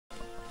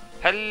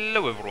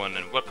Hello everyone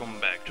and welcome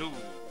back to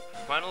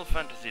Final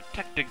Fantasy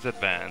Tactics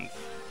Advance.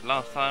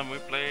 Last time we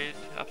played,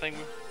 I think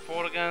we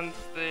fought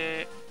against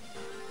the...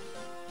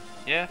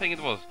 Yeah, I think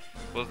it was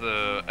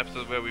the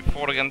episode where we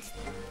fought against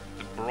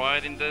the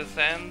bride in the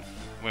sands,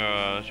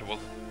 where she was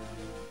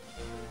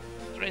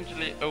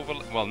strangely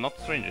well, not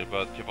strangely,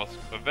 but she was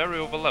very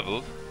over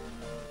leveled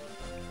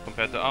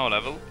compared to our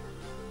level.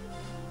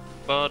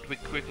 But we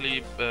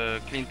quickly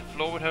cleaned the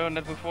floor with her, and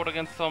then we fought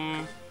against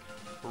some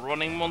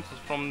running monsters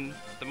from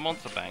the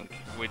monster bank,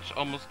 which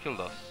almost killed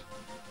us.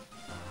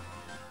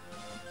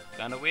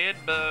 Kinda weird,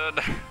 but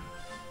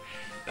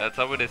that's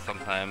how it is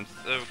sometimes.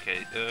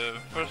 Okay,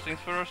 first things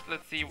first,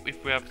 let's see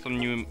if we have some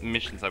new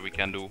missions that we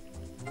can do.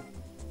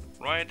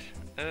 Right,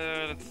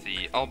 let's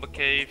see, Alba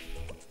Cave.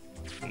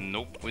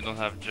 Nope, we don't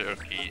have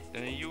Jerky.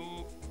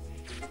 You.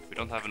 We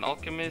don't have an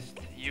Alchemist.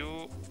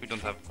 You. We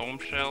don't have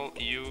Bombshell.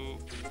 You.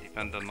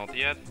 Defender not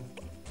yet.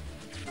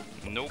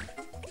 Nope.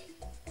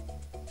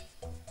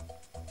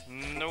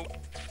 Nope.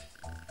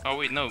 Oh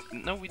wait, no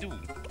we do.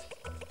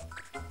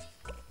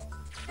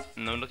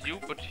 No, not you,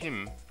 but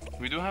him.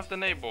 We do have the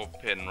neighbor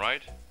pin,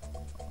 right?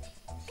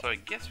 So I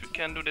guess we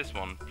can do this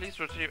one. Please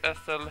retrieve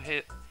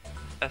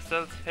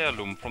Estelle's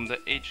heirloom from the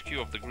HQ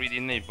of the greedy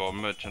neighbor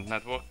merchant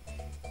network.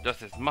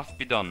 Justice must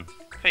be done.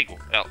 Fago,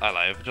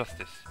 ally of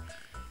justice.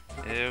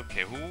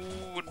 Okay,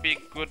 who would be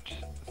good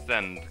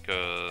send?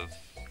 Cause...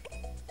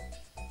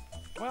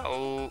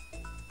 well...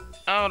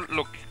 oh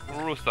look,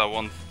 Rusa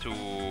wants to...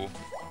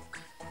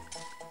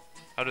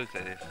 how do you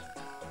say this?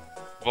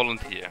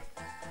 Volunteer.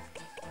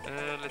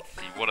 Let's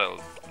see, what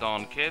else?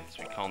 Darn Kids,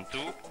 we can't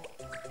do.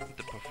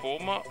 The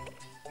Performer,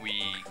 we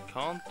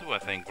can't do, I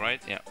think, right?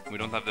 Yeah, we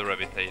don't have the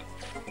Rabbit Tail.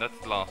 That's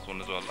the last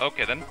one as well.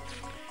 Okay then.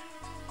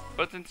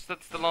 But since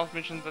that's the last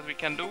mission that we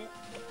can do,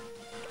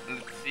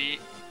 let's see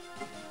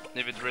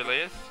if it really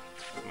is.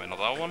 Maybe not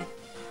that one.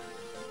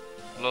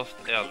 Lost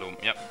Heirloom,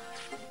 yep.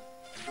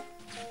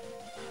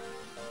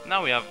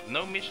 Now we have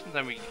no missions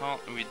and we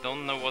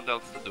don't know what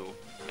else to do.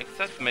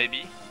 Except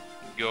maybe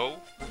go,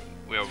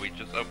 where we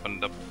just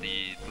opened up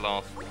the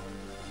last...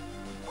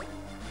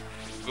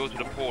 go to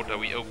the port that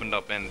we opened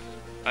up and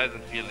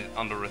Eisenfield is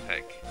under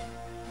attack.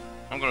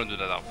 I'm gonna do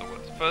that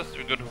afterwards. First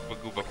we go to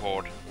Baguba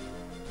port,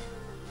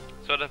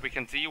 so that we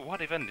can see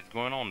what event is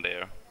going on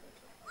there.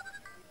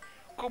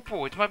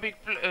 Coupeau, it's my big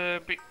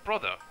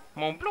brother,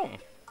 Mont Blanc.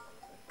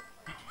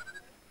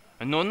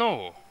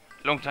 No,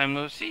 long time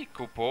no see,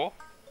 Coupeau.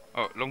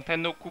 Oh, long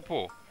time no,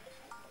 Coupeau.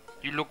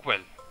 You look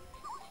well.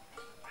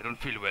 I don't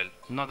feel well.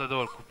 Not at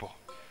all, Coupeau.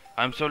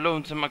 I'm so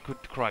lonesome I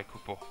could cry,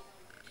 Coupeau.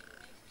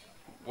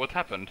 What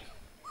happened?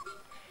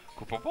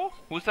 Coupeau?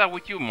 Who's that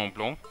with you, Mont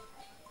Blanc?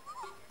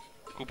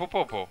 Coupeau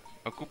Popo.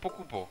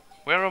 Coupeau.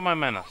 Where are my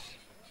manners?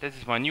 This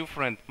is my new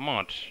friend,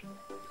 March.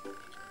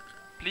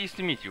 Pleased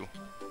to meet you.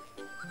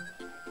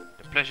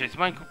 The pleasure is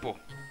mine, Coupeau.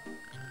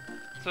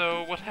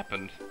 So, what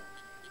happened?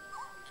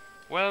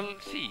 Well,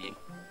 see.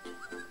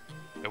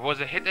 There was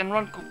a hit and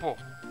run, Coupeau.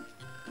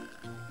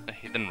 A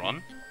hit and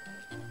run?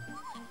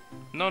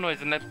 No,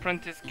 it's an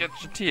apprentice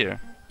gadgeteer.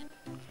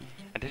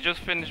 And he just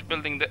finished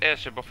building the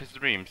airship of his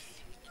dreams.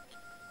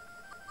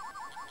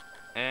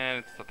 And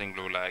it's starting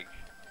blue lag.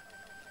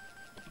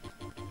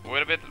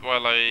 Wait a bit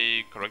while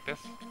I correct this.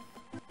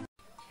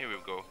 Here we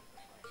go.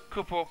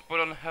 Coupeau, but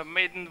on her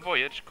maiden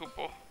voyage,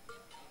 Coupeau.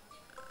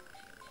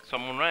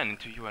 Someone ran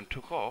into you and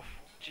took off.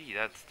 Gee,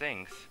 that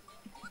stings.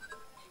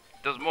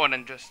 It does more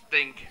than just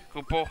stink,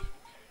 Coupeau.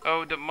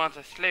 Oh, the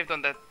monster slaved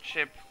on that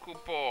ship,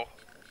 Coupeau.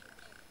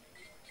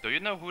 Do you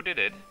know who did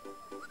it?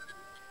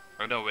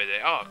 I know where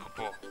they are,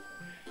 Coupeau.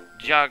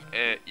 Jagd.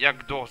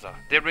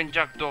 They're in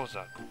Jagd,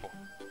 Coupeau.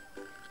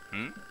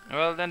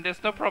 Well, then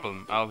there's no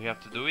problem. All we have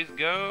to do is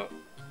go...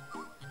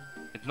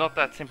 It's not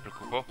that simple,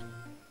 Coupeau.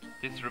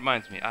 This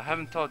reminds me, I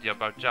haven't told you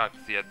about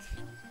Jagds yet.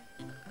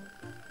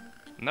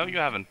 No, you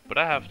haven't, but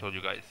I have told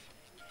you guys.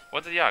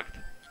 What's a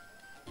Jagd?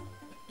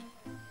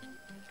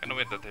 Kinda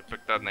weird that they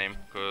picked that name,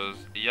 because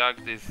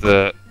Jagd is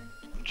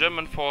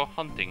German for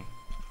hunting.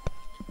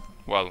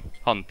 Well,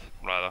 hunt,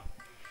 rather.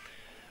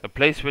 A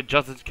place where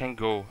justice can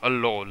go, a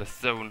lawless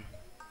zone.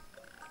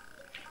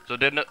 So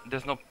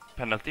there's no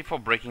penalty for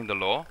breaking the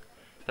law?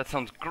 That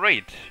sounds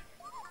great!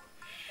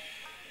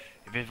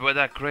 If it were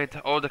that great,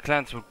 all the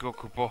clans would go,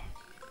 Coupeau.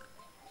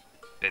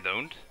 They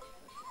don't?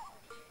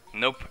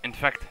 Nope, in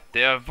fact,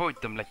 they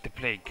avoid them like the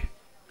plague.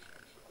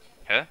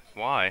 Huh?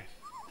 Why?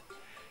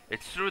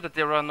 It's true that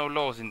there are no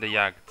laws in the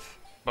Jagds,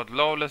 but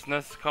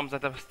lawlessness comes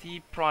at a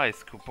steep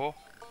price, Coupeau.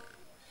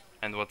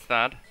 And what's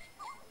that?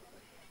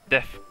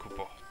 Death,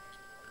 Coupeau.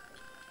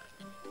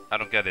 I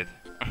don't get it.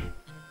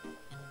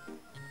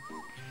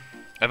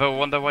 Ever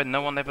wonder why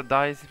no one ever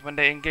dies when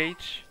they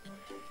engage?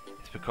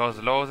 It's because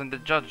the laws and the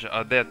judge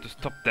are there to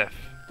stop death.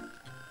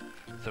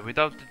 So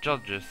without the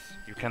judges,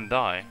 you can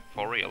die,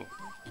 for real.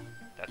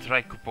 That's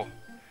right, Coupeau.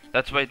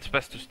 That's why it's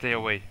best to stay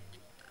away.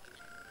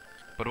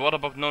 But what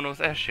about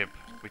Nono's airship?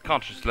 We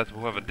can't just let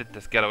whoever did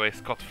this get away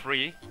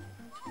scot-free.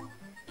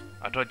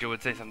 I thought you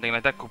would say something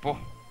like that, Coupeau.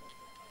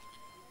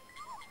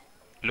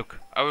 Look,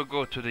 I will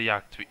go to the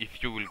Jagd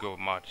if you will go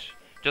march.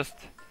 Just,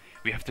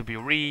 we have to be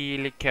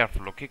really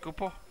careful, okay,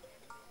 Kupo?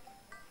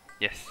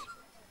 Yes.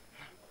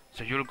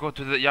 So you'll go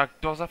to the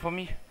Jagd Areas for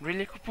me?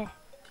 Really, Kupo?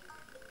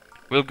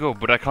 We'll go,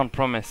 but I can't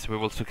promise we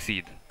will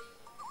succeed.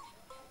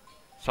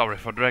 Sorry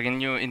for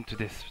dragging you into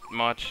this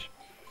march.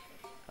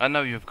 I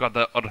know you've got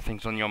the other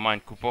things on your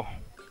mind, Kupo.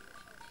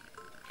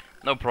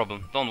 No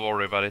problem, don't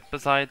worry about it.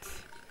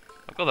 Besides,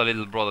 I've got a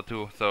little brother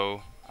too,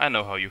 so I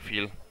know how you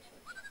feel.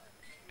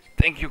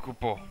 Thank you,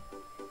 Kupo.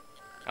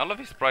 I love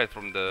his sprite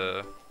from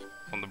the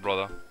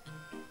brother.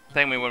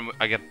 Thank me when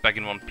I get back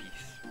in one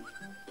piece.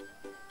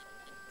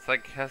 It's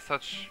like has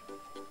such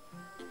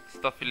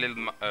stuffy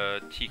little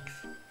cheeks.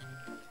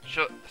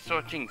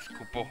 Sure things,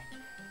 Kupo.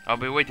 I'll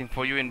be waiting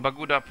for you in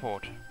Baguba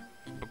Port.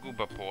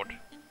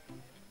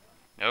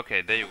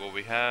 Okay, there you go.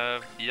 We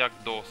have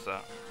Jagd Areas,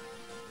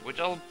 which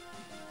I'll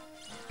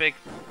pick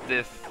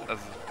this as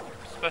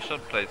a special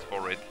place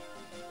for it.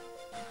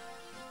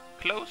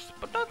 Close,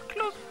 but not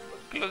close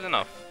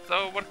enough.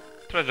 So what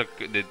treasure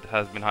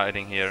has been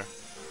hiding here?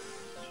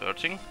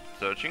 Searching.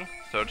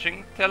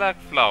 Telak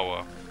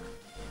flower.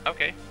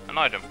 Okay, an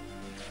item.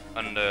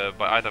 And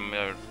by item,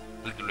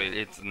 literally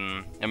it's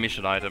a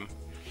mission item.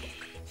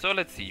 So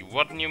let's see,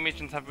 what new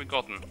missions have we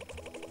gotten?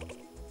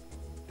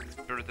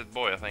 Spirited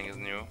Boy I think is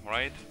new,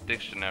 right?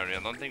 Dictionary, I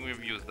don't think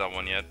we've used that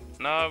one yet.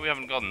 No, we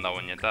haven't gotten that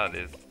one yet, that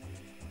is.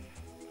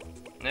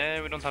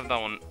 We don't have that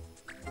one.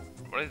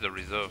 What is the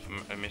reserve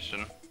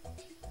mission?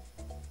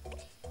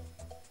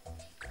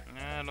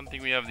 I don't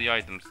think we have the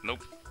items,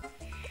 nope.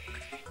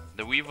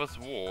 The Weaver's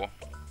War.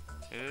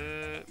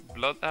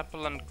 Blood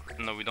Apple and...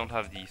 No, we don't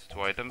have these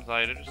two items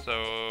either,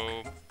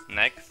 so...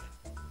 Next.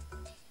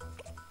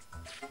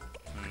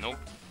 Nope.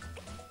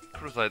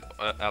 Crusade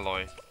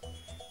Alloy.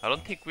 I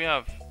don't think we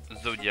have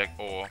Zodiac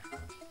Ore,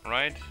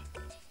 right?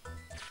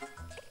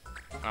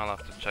 I'll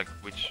have to check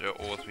which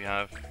ores we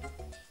have.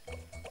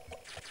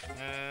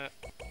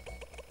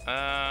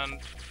 And...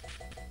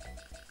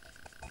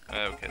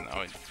 Okay,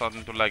 now it's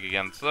starting to lag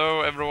again.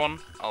 So everyone,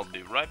 I'll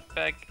be right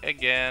back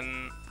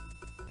again.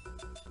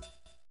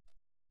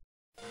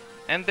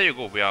 And there you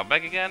go, we are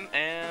back again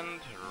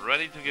and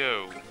ready to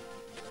go.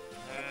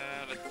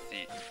 Let's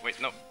see.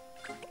 Wait, no.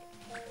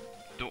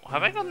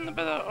 Have I gotten a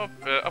better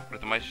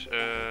upgrade to my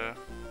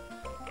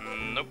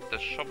nope, the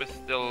shop is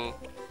still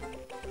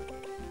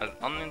as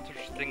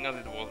uninteresting as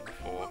it was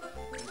before.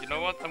 You know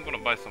what? I'm gonna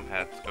buy some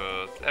hats,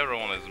 because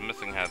everyone is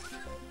missing hats.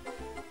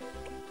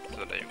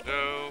 So there you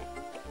go.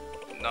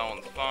 That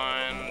one's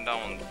fine,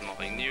 that one's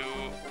nothing new.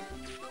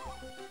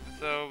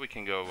 So we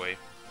can go away.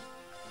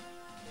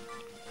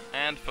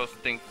 And first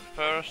things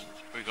first,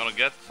 we're gonna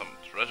get some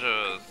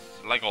treasures,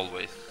 like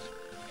always.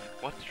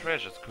 What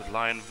treasures could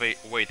lie in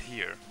wait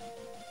here?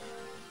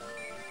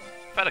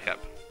 Feather cap.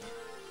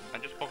 I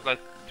just poked like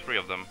 3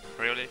 of them,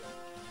 really?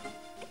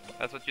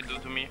 That's what you do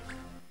to me?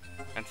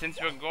 And since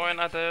we're going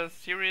at a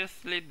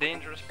seriously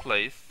dangerous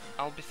place,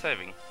 I'll be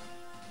saving.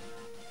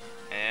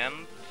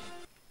 And...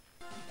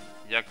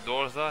 Jagd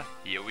Areas,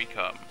 here we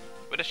come.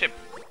 With a ship.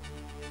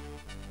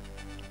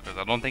 Because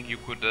I don't think you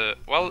could...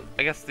 well,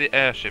 I guess the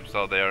airships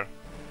are there.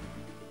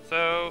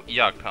 So,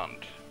 Jagd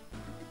hunt.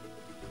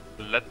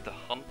 Let the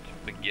hunt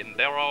begin.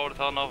 There are a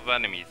ton of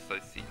enemies, I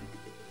see.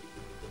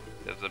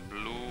 There's a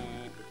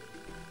blue...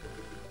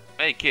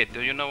 Hey kid,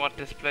 do you know what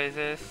this place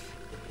is?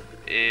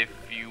 If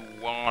you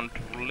want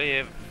to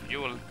live, you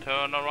will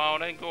turn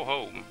around and go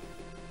home.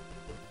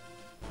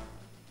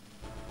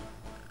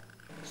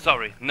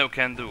 Sorry, no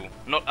can do.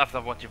 Not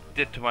after what you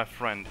did to my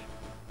friend.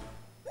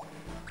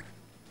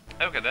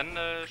 Okay then,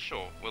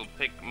 sure. We'll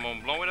pick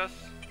Mont Blanc with us.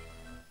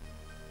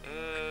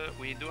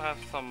 We do have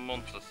some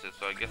monsters here,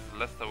 so I guess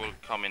Lester will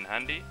come in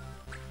handy.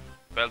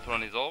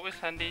 Beltron is always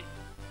handy.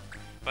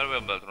 By the way,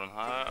 Beltron,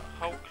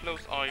 how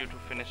close are you to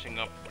finishing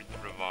up with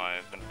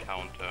Revive and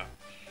Counter?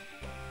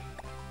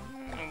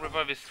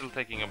 Revive is still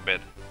taking a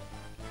bit.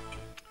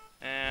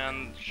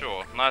 And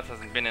sure, Knight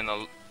hasn't been in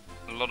a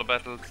lot of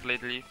battles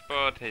lately,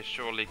 but he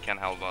surely can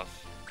help us.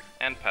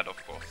 And Pat, of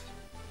course.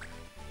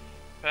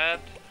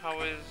 Pat,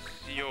 how is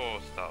your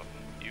stuff?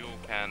 You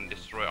can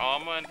destroy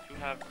armor and you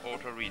have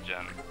auto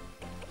regen,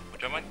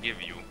 which I might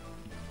give you.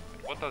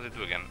 What does it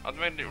do again?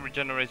 Automatically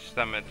regenerates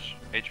damage,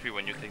 HP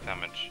when you take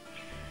damage.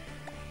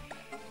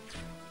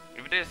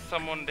 If there's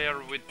someone there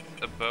with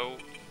a bow,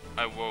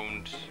 I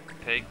won't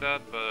take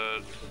that,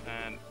 but...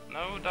 And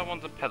no, that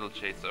one's a pedal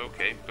chase,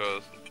 okay,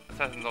 because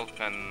assassins also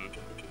can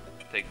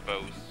take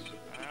bows.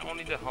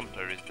 Only the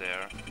hunter is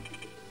there.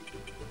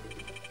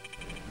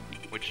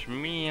 Which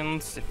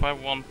means if I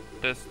want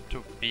this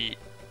to be...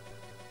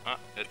 Ah,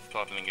 it's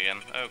starting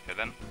again. Okay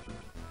then.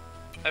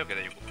 Okay,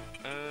 there you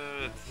go.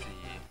 Let's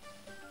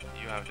see.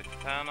 You have the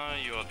katana,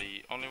 you are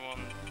the only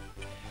one.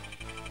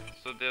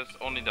 So there's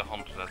only the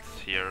hunter that's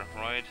here,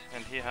 right?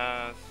 And he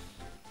has...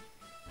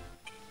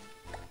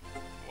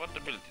 What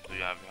ability do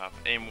you have? You have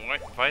aim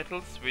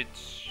vitals,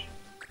 which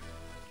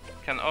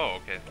can... Oh,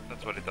 okay,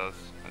 that's what it does.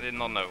 I did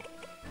not know.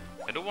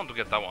 I do want to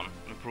get that one.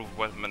 Improve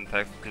weapon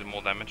attacks to deal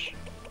more damage.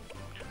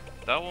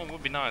 That one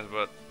would be nice,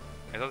 but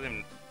It doesn't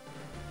even...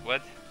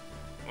 What?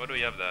 Why do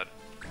we have that?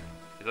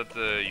 Is that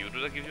you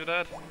that gives you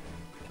that?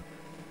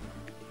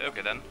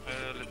 Okay then,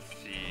 let's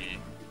see.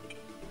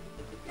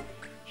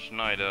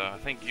 Schneider, I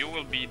think you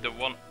will be the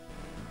one...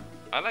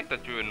 I like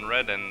that you're in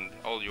red and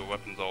all your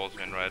weapons are also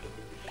in red.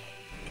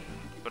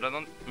 But I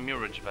don't...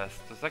 Mirage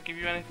vest, does that give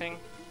you anything?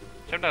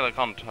 Shame that I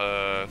can't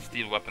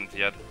steal weapons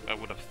yet. I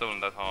would have stolen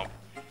that harp.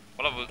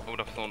 Well, I would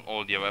have stolen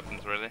all the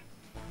weapons really.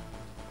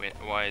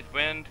 White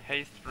Wind,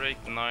 Haste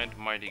Break, Knight,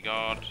 Mighty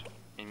Guard,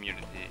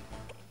 Immunity.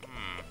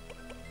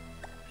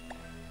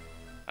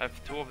 I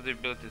have 2 of the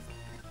abilities.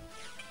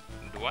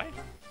 Do I?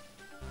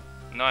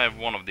 No, I have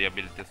 1 of the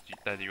abilities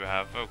that you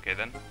have. Okay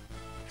then.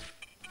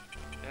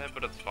 Yeah,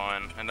 but that's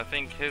fine. And I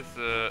think his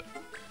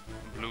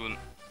blue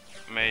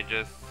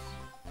mages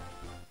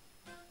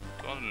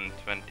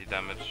 120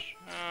 damage.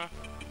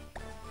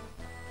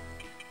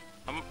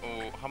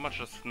 How much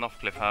does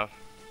Snuffcliffe have?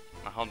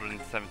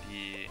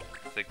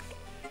 176.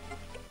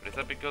 But is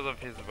that because of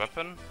his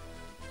weapon?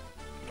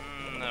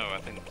 No, I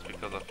think it's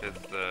because of his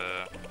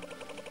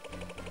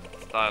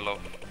style of...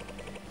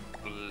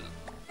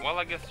 Well,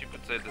 I guess you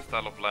could say the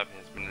style of life he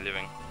has been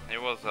living. He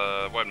was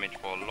a white mage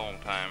for a long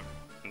time,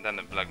 and then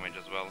a black mage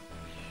as well.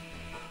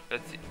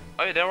 Let's see.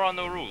 Oh yeah, there are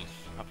no rules.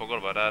 I forgot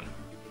about that.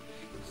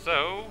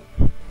 So,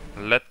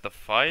 let the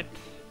fight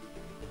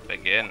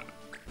begin.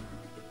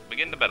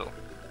 Begin the battle.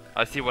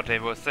 I see what they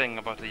were saying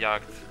about the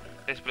Jagd.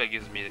 This play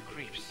gives me the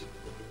creeps.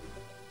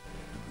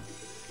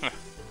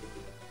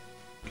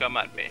 Come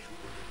at me.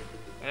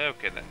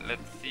 Okay then,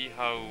 let's see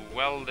how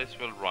well this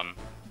will run.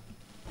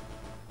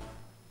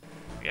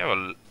 Yeah,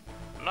 well,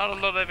 not a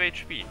lot of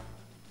HP.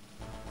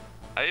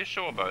 Are you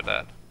sure about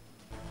that?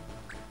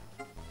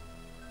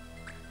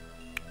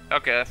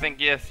 Okay, I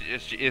think yes,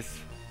 she is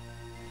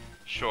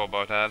sure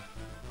about that.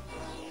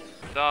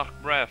 Dark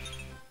Breath.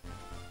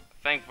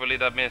 Thankfully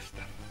that missed.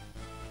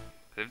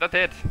 If that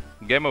hit,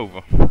 game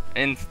over.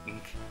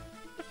 Instant.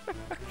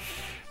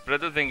 But I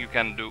do think you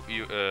can do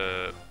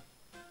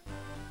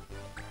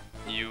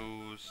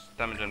use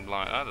damage and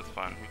blind. Ah, that's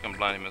fine. You can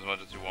blind him as much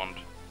as you want.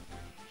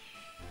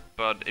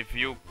 But if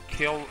you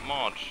kill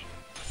March,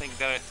 I think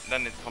that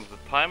then it comes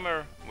a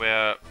timer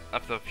where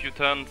after a few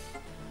turns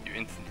you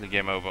instantly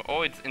game over.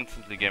 Or it's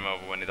instantly game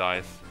over when it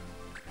dies.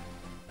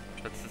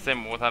 That's the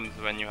same what happens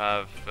when you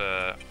have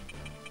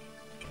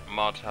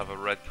March have a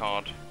red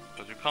card.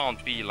 Because you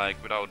can't be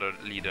like without a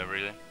leader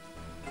really.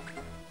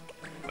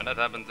 When that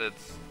happens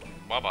it's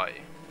bye bye.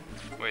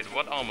 Wait,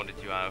 what armor did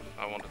you have?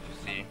 I wanted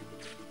to see.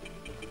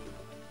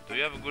 Do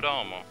you have a good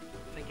armor?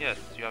 I think yes,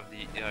 you have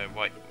the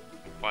white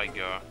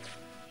Viger.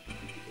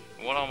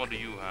 What armor do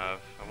you have?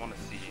 I want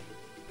to see.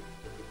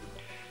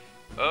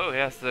 Oh, he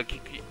has the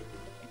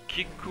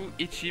Kiku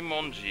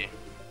Ichimonji.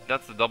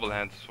 That's the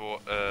double-handed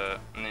sword,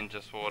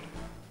 ninja sword.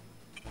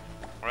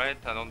 Right?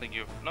 I don't think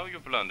you've... No,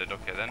 you've learned it.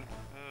 Okay then.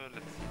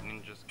 Let's see.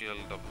 Ninja skill,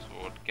 double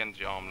sword,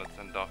 Genji armlets,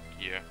 and dark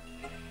gear.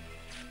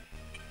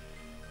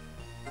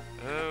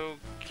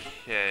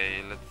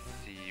 Okay, let's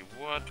see.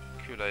 What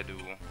could I do?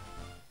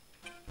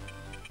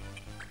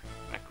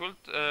 I could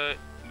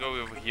go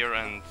over here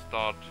and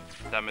start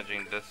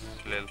damaging this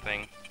little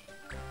thing.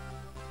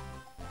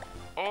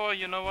 Or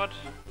you know what?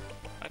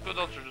 I could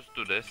also just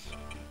do this.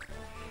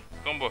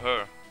 Combo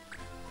her.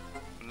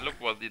 And look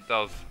what it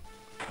does.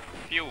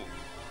 Phew.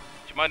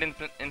 She might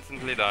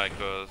instantly die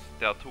because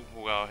there are 2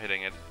 who are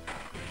hitting it.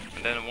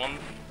 And then 1,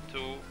 2,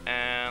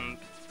 and...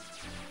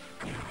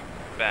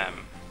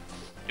 Bam.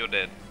 You're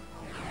dead.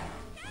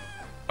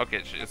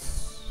 Okay, she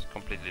is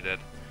completely dead.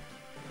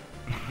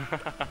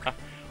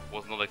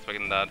 Was not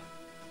expecting that.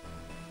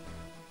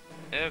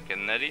 Okay,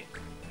 Nettie,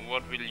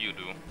 what will you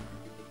do?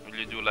 Will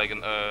you do like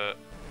an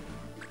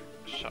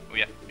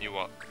yeah, you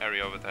are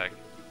area of attack.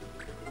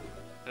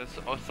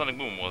 Oh, Sonic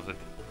Boom was it?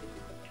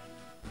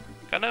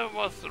 Kinda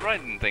was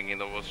right in thinking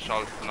that was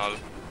Charles Canal.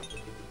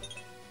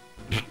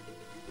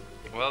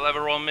 Well,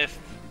 everyone missed.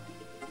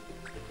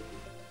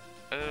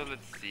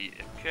 Let's see.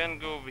 I can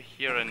go over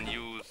here and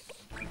use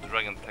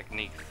Dragon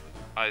Techniques.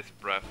 Ice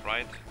Breath,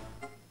 right?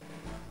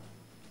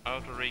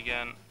 Auto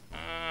regen.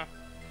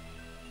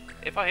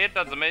 If I hit,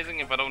 that's amazing.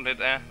 If I don't hit,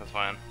 that's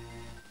fine.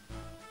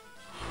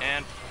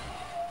 And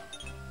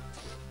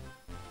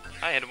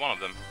I hit one of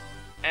them.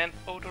 And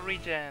auto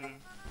regen.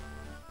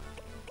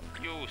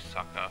 You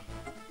sucker.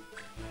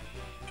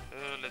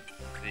 Let's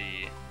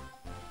see.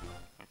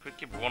 I could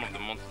keep one of the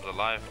monsters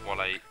alive while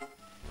I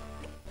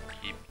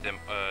keep them,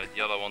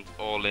 the other ones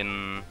all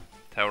in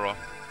terror.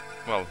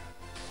 Well,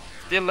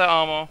 steal their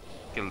armor,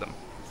 kill them.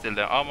 Steal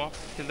their armor,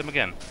 kill them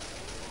again.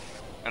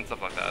 And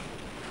stuff like that.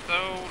 So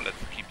let's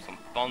keep some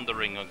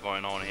thundering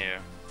going on here.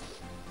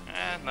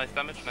 Nice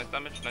damage, nice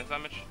damage, nice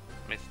damage.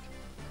 Missed.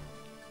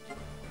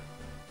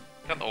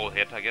 Can't all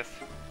hit, I guess.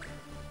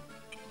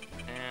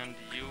 And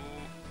you...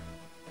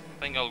 I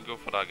think I'll go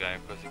for that guy,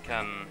 because he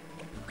can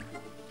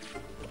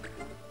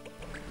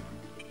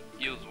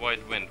use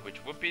White Wind,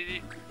 which would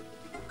be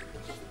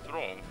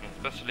strong,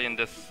 especially in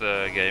this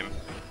game.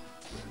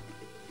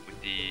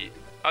 With the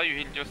Oh, you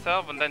healed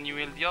yourself and then you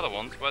heal the other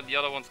ones. Well, the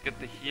other ones get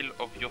the heal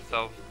of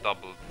yourself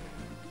doubled.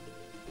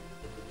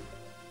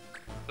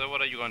 So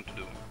what are you going to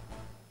do?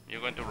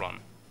 You're going to run.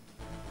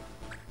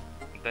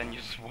 Then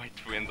use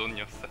White Wind on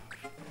yourself.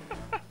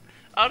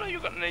 Oh no, you're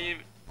gonna...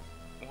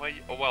 Why?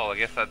 Oh well, I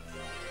guess that's...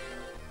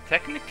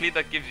 Technically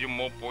that gives you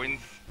more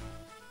points.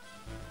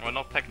 Well,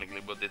 not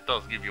technically, but it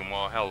does give you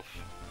more health.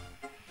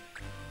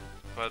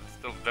 But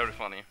still very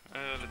funny.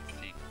 Let's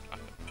see.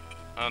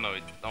 Oh no,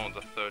 it's down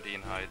to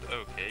 13 height.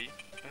 Okay.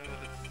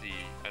 Let's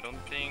see. I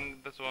don't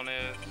think this one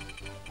is...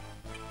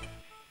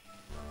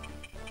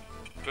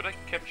 Could I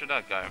capture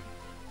that guy?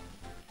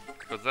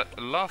 Because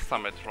last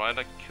time I tried,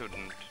 I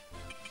couldn't.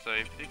 So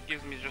if it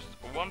gives me just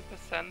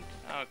 1%,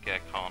 okay,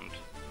 I can't.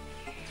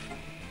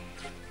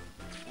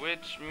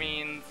 Which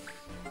means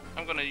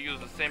I'm gonna use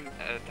the same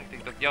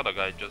tactic that the other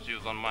guy just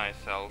used on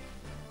myself.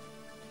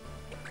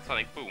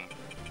 Sonic Boom.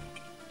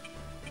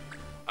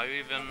 Are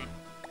you even...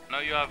 No,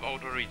 you have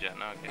auto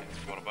regen. Okay,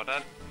 what about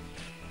that?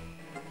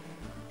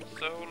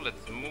 So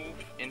let's move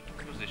into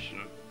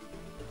position.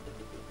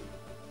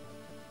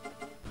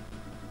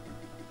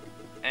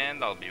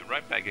 And I'll be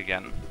right back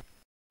again.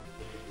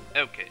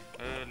 Okay,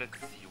 let's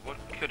see, what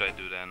could I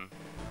do then?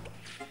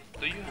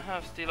 Do you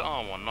have steel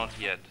armor? Not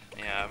yet.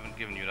 Yeah, I haven't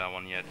given you that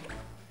one yet.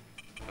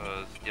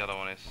 Because the other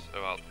one is,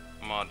 well,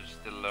 Marge is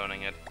still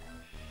learning it.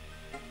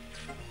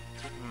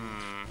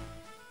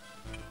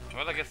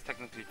 Well, I guess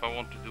technically if I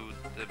want to do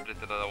the ability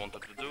that I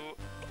wanted to do,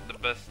 the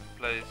best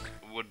place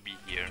would be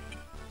here.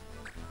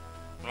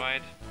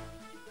 Right?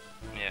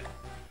 Yeah.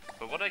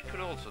 But what I could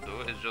also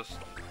do is just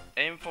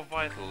aim for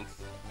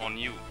vitals on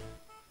you.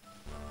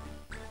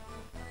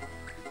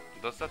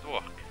 Does that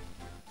work?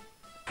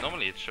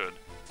 Normally it should.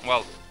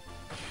 Well,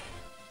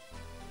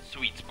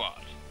 sweet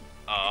spot.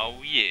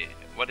 Oh yeah.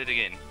 What did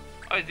again?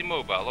 Oh, it's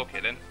immobile.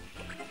 Okay then.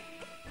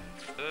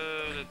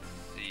 Let's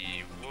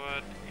see.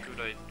 What could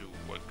I do?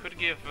 I could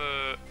give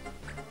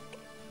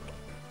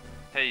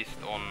haste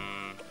on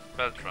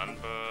Beltran,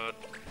 but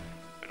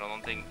I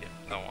don't think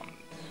that one.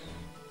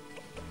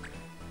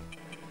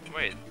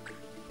 Wait.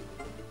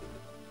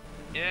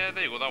 Yeah,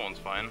 there you go. That one's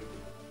fine.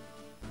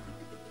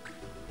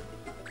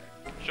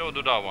 Sure,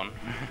 do that one.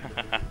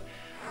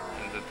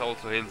 And it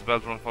also heals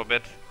Beltran for a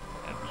bit.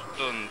 It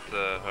doesn't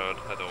hurt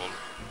at all.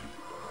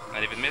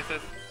 And if it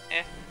misses,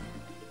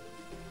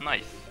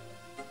 nice.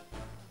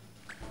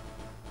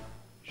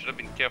 Should have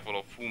been careful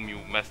of whom you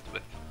messed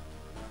with.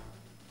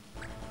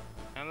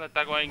 And let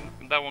that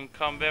one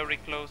come very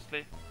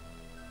closely.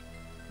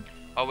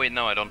 Oh wait,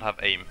 no, I don't have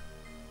aim.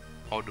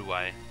 Or do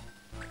I?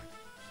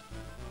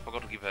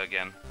 Forgot to give her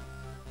again.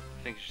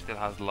 I think she still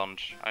has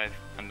lunge.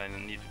 And I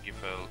need to give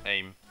her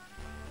aim.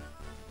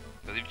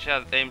 Because if she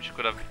has aim, she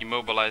could have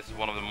immobilized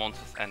one of the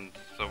monsters, and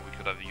so we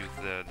could have used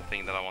the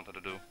thing that I wanted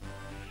to do.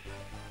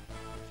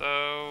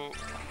 So,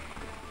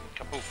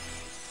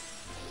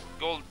 kapoof.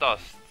 Gold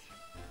dust.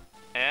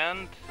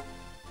 And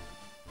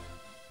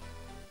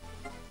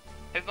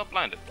it's not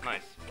blinded.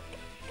 Nice.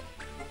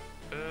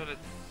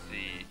 Let's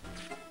see.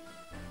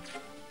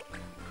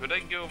 Could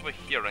I go over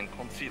here and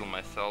conceal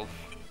myself?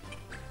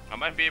 I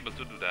might be able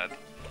to do that.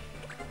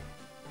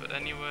 But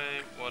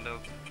anyway, what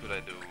else could I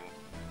do?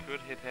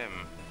 Could hit him.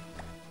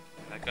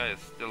 That guy is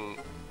still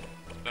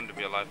going to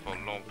be alive for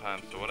a long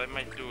time. So what I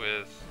might do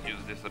is use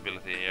this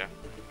ability here.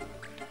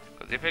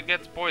 Because if it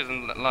gets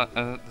poisoned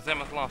the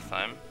same as last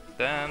time,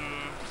 then...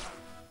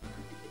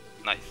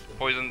 Nice,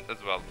 poisoned as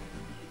well.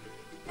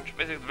 Which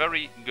basically is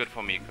very good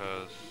for me,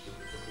 because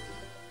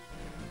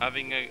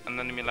having an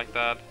enemy like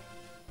that,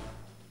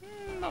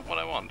 not what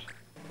I want.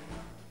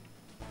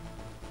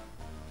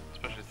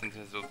 Especially since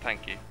it's so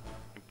tanky.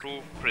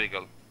 Improve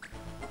critical.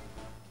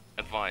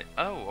 Advise.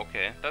 Oh,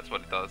 okay, that's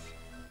what it does.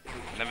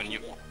 Never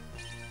knew.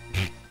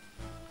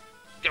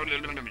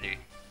 That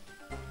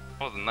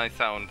was a nice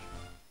sound.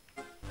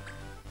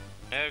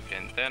 Okay,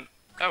 and then...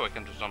 Oh, I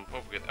can just jump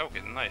over it.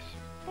 Okay, nice.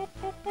 Boop,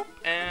 boop, boop.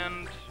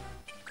 And...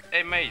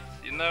 Hey mate,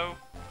 you know,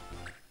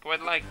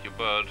 quite liked you,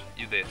 bird.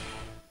 You did.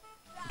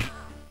 I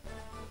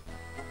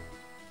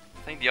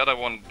think the other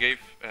one gave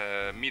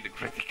me the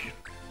critical.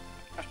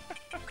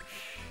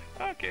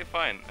 Okay,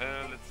 fine.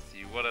 Let's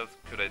see, what else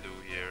could I do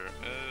here?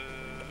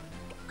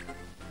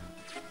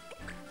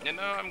 You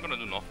know, I'm gonna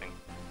do nothing.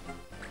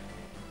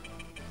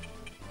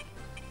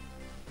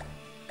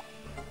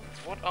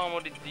 What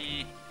armor did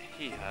he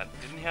had?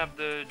 Didn't he have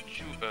the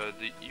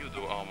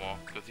judo armor?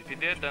 Because if he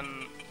did, then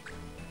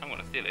I'm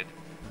gonna steal it.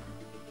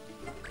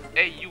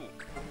 Hey you!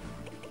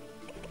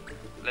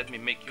 Let me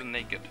make you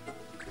naked.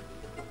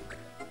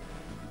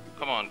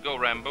 Come on, go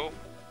Rambo.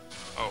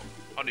 Oh,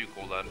 how do you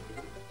call that?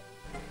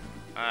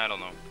 I don't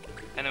know.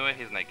 Anyway,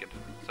 he's naked,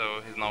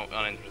 so he's now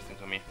uninteresting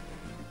to me.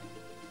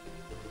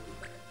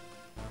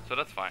 So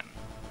that's fine.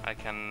 I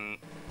can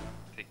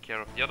take care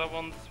of the other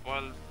ones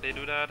while they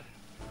do that.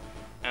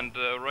 And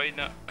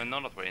Reina, no,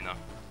 not Reina.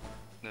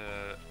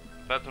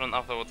 Beltran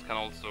afterwards can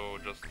also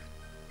just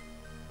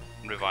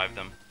revive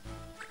them.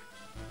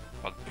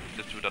 Well,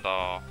 the two that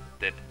are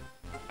dead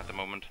at the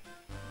moment.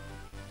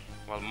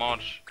 While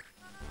Marge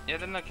Yeah,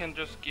 then I can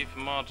just give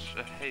March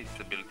a haste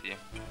ability.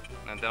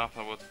 And then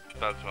afterwards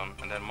Beltron,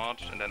 and then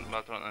March, and then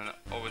Beltron, and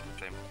always the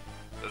same.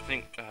 So I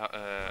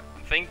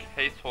think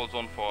haste holds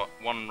on for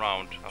 1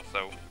 round or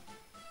so.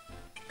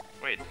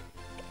 Wait,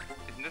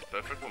 isn't this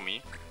perfect for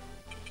me?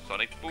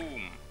 Sonic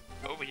Boom!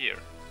 Over here.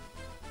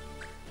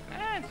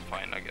 It's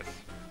fine, I guess.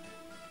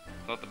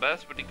 It's not the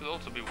best, but it could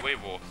also be way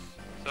worse.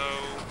 So,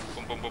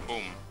 boom, boom, boom,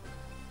 boom.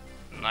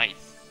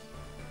 Nice.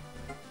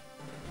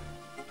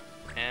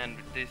 And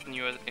with this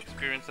new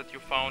experience that you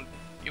found,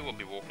 you will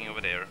be walking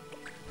over there.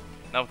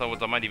 Now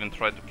afterwards, I might even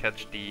try to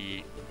catch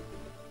the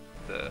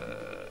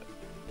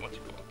what's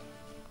it called?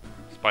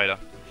 Spider.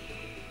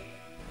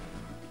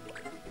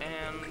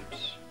 And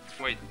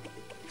wait,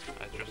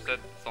 I just said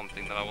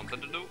something that I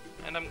wanted to do,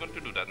 and I'm going to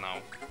do that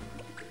now.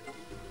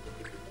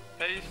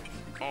 Paste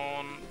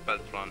on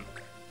Beltron.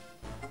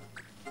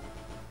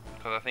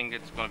 Because I think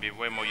it's going to be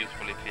way more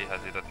useful if he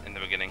has it in the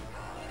beginning.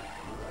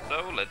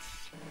 So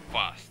let's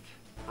fast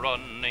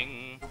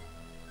running.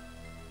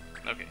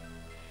 Okay.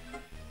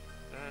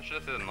 Should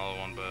have said another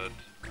one, but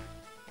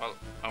well,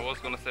 I was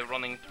gonna say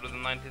running through the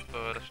 90s,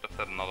 but I should have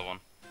said another one.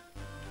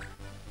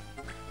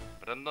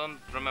 But I don't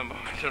remember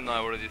which one I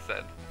already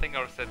said. I think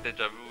I said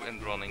Deja Vu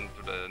and running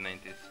through the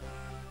 90s.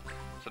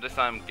 So this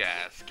time,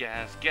 gas,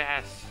 gas,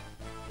 gas.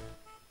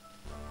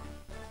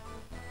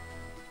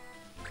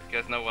 You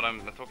guys know what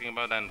I'm talking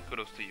about, and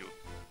kudos to you.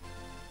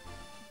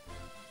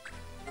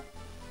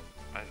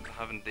 I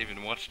haven't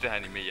even watched the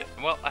anime yet.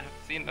 Well, I have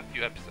seen a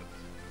few episodes.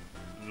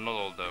 Not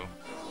all though.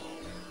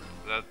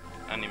 That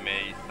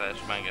anime slash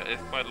manga is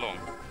quite long.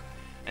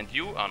 And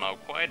you are now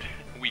quite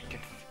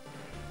weakened.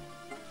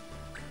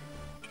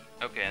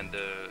 Okay, and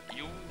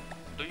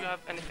do you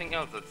have anything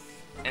else that's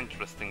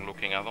interesting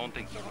looking? I don't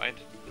think so, right?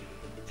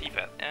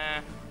 T-Fat,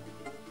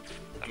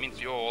 that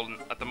means you're all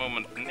at the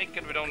moment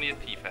naked with only a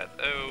T-Fat.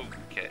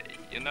 Okay,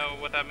 you know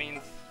what that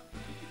means?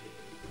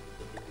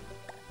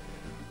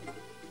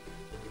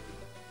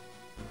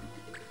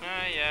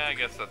 Yeah, I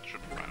guess that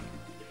should be fine.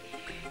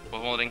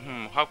 Was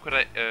wondering, how could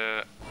I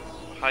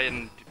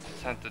heighten the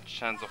percentage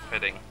chance of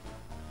hitting?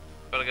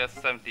 But I guess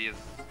 70 is...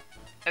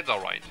 it's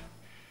alright.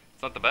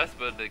 It's not the best,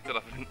 but it could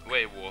have been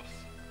way worse.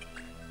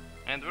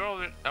 And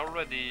we're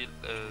already...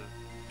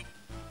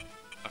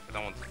 okay,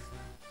 that one's...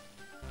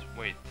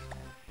 wait.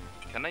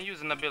 Can I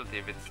use an ability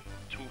if it's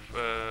 2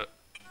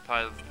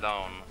 tiles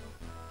down?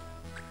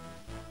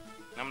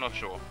 I'm not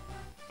sure.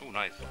 Oh,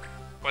 nice.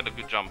 Quite a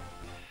good jump.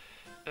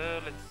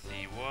 Let's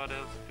see, what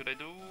else could I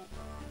do?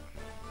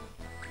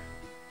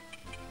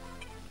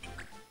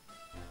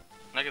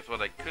 I guess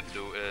what I could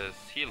do is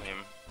heal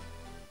him.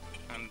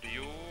 And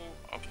you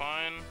are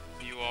fine,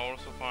 you are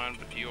also fine,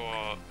 but you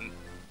are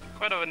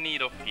quite of a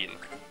need of heal.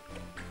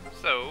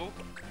 So,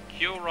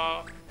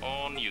 Cura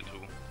on you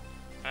two.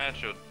 That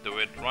should do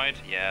it, right?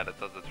 Yeah, that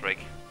does the trick.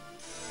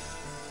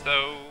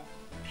 So,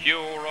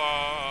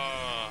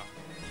 Cura!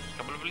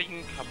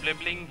 Kabling,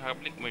 kabling,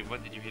 kabling. Wait,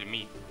 what did you heal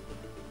me?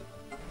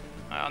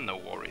 No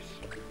worries.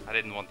 I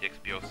didn't want the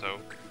XP or so.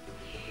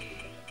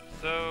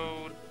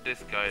 So,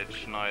 this guy,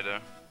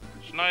 Schneider.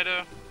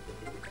 Schneider,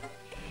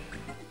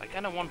 I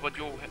kind of want what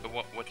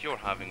you're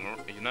having,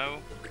 you know.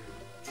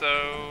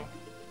 So,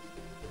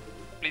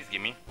 please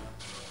give me.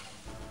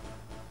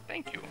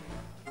 Thank you.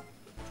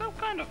 So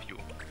kind of you.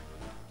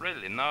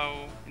 Really?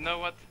 No. You know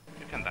what?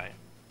 You can die.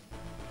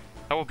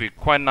 That would be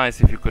quite nice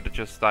if you could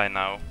just die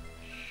now.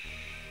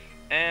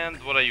 And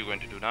what are you going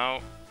to do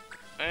now?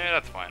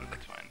 That's fine.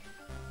 That's fine.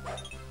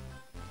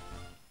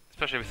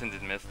 Especially since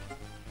it missed.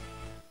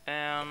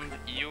 And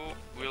you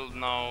will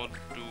now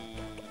do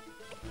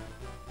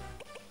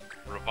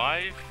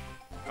revive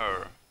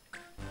her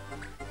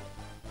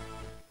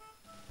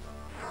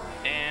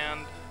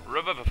and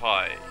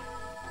revivify.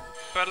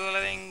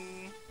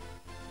 Paddling.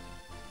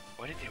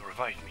 Why did you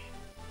revive me?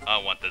 I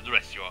want the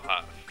dress you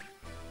have.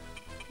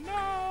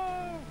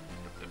 No.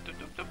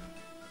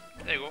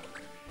 There you go.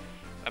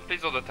 And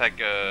please don't attack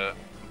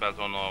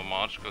Beltron or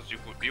March, because you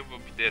would be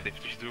dead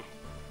if you do.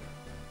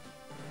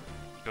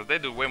 Because they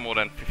do way more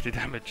than 50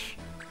 damage.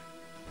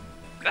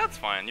 That's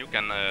fine, you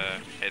can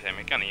hit him,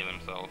 he can heal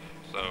himself,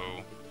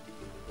 so...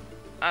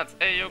 that's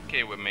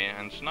a-okay with me,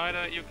 and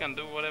Schneider, you can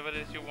do whatever it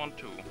is you want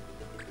to.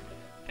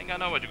 I think I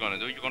know what you're gonna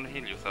do, you're gonna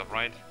heal yourself,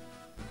 right?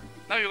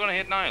 Now you're gonna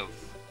hit Niles.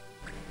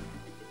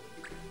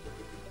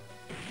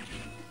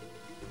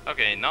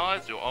 Okay,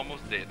 Niles, you're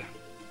almost dead.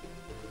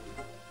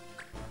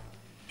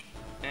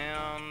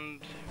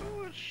 And...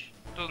 which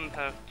doesn't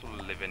have to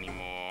live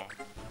anymore.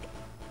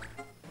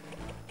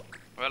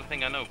 Well, I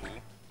think I know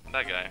who.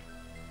 That guy.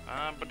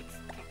 But it's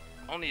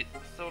only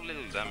so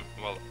little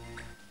well,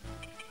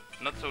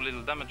 not so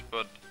little damage,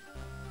 but...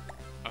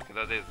 okay,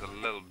 that is a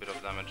little bit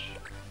of damage.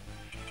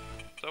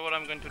 So what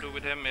I'm going to do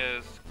with him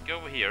is go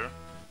over here,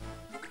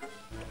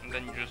 and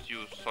then just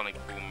use Sonic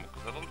Boom,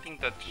 because I don't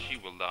think that she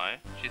will die.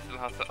 She still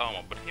has the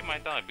armor, but he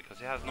might die because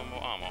he has no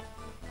more armor.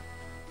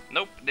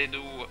 Nope, they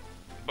do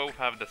both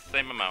have the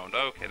same amount.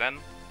 Okay then,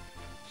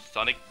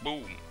 Sonic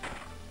Boom.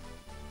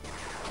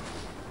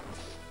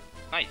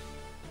 Nice.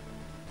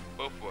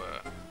 both were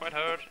quite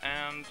hurt,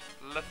 and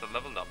Lester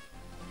leveled up.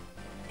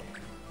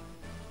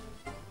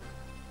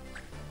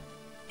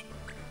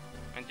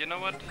 And you know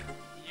what?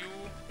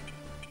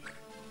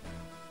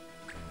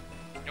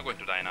 You're going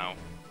to die now.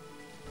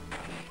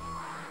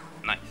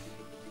 Nice.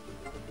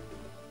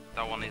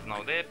 That one is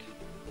now dead.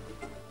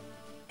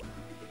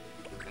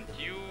 And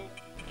you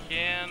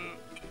can...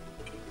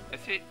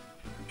 Is he...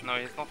 No,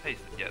 he's not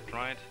hasted yet,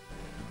 right?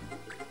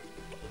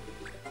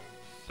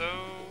 So...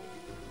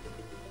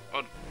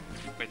 Oh,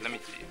 wait, let me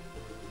see.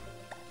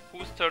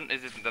 Whose turn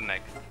is it the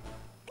next?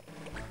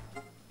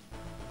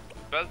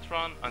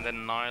 Beltran, and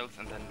then Niles,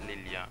 and then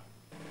Lilia.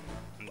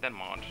 And then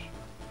Marge.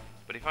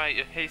 But if I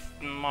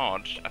hasten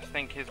Marge, I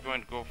think he's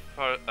going to go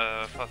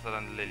faster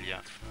than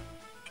Lilia.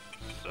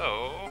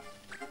 So...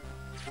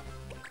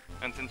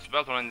 And since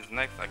Beltran is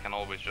next, I can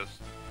always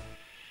just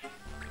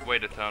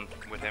wait a turn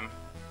with him.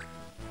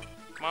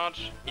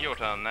 Marge, your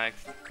turn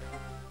next.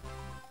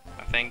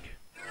 I think.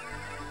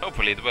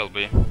 Hopefully it will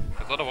be.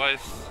 Because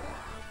otherwise...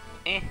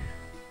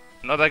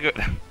 not that good.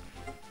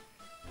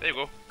 There you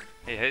go.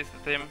 He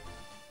hasted him.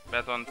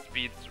 Beltran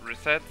speeds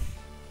resets.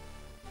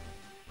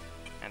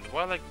 And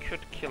while I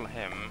could kill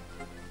him...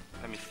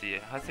 Let me see.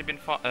 Has he been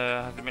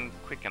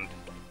quickened?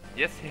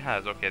 Yes, he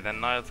has. Okay, then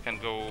Niles can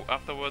go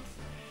afterwards.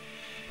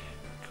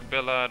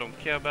 Kubela I don't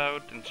care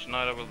about, and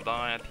Schneider will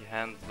die at the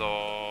hands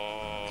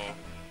of...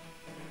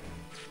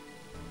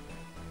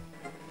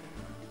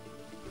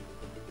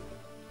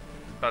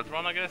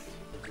 Beltran, I guess?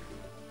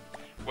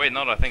 Wait,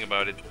 now that I think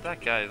about it,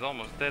 that guy is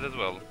almost dead as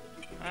well.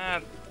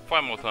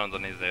 5 more turns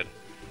and he's dead.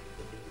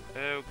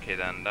 Okay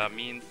then, that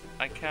means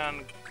I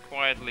can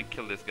quietly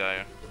kill this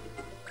guy.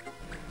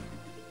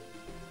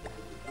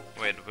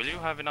 Wait, will you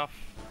have enough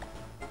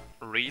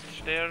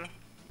reach there,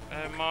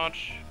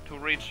 Marge, to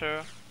reach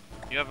her?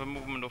 You have a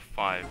movement of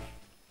 5.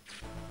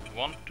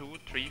 1, 2,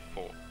 3,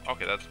 4.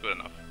 Okay, that's good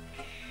enough.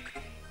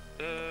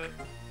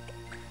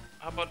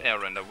 How about Air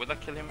Render? Will I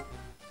kill him?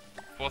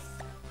 For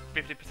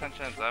 50%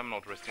 chance, I'm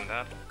not risking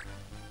that.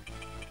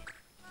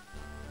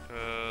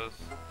 Because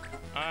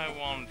I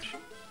want...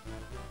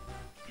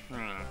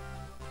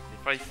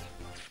 If I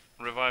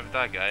revive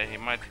that guy, he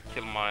might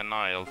kill my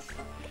Niles.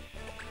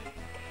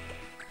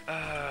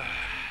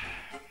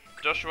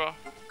 Joshua,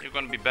 you're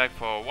gonna be back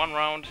for 1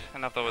 round,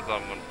 and afterwards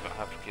I'm gonna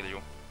have to kill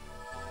you.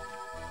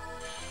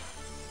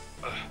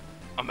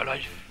 I'm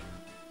alive.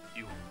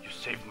 You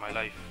saved my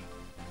life.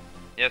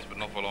 Yes, but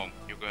not for long.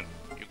 You're going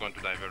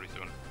to die very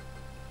soon.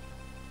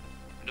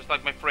 Just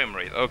like my frame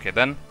rate. Okay,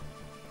 then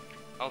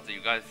I'll see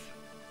you guys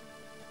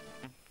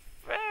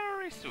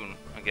very soon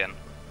again.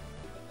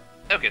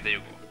 Okay, there you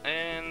go.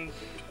 And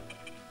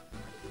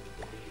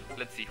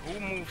let's see who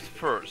moves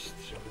first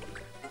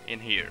in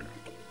here.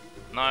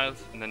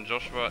 Niles, and then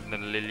Joshua,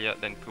 then Lilia,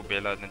 then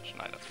Kubela, then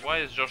Schneider. Why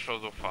is Joshua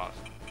so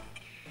fast?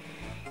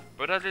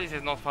 But at least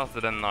he's not faster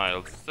than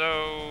Niles,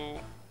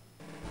 so...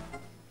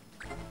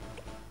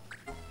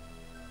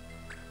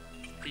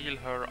 Steal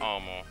her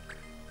armor.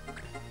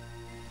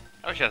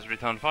 Oh, she has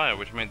return fire,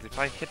 which means if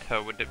I hit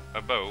her with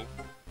a bow,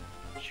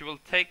 she will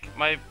take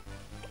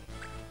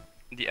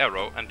the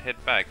arrow and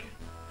hit back.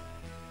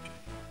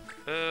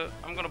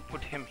 I'm gonna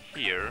put him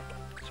here,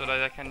 so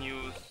that I can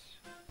use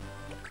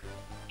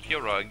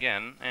Kira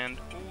again, and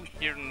who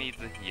here needs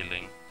a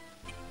healing?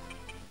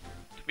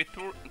 To be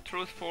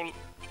truthful,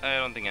 I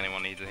don't think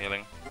anyone needs a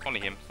healing. Only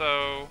him,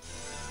 so...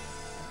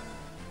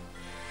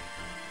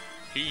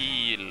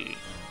 Heal!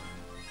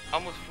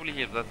 Almost fully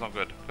healed, that's not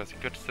good, because he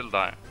could still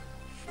die.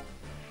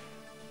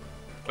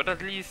 But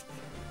at least...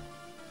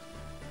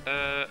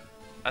 I'm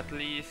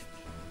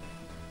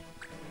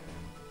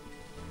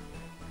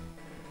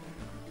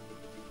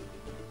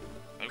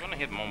gonna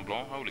hit Mont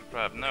Blanc, holy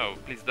crap, no,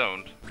 please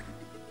don't.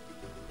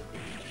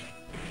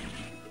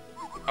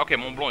 Okay,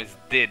 Mont Blanc is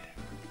dead.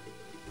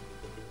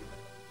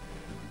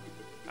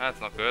 That's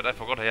not good, I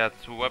forgot I had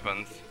 2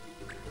 weapons.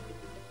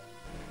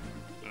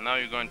 Now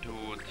you're going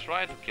to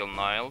try to kill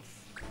Niles.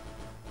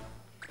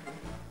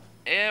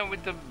 Yeah,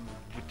 with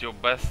your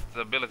best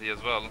ability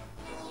as well.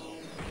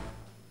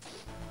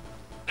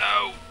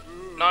 No!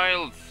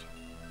 Niles!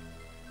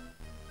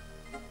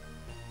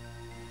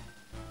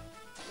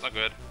 Not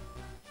good.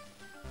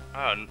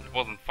 Ah, it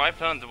wasn't 5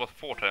 turns, it was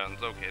 4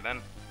 turns. Okay,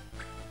 then.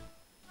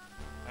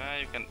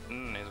 You can...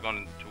 he's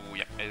going to...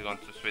 Yeah, he's going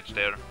to switch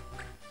there.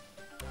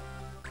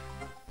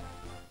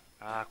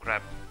 Ah,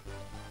 crap.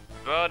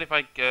 But if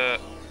I...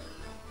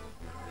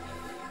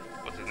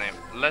 what's his name?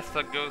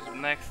 Lester goes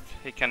next.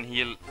 He can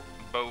heal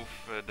both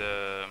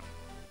the...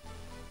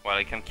 Well,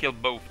 he can kill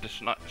both the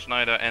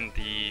Schneider and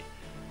the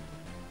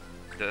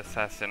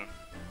assassin.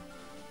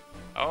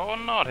 Oh,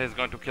 not! He's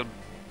going to kill...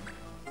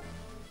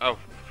 Oh.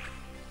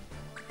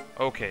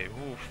 Okay,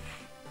 oof.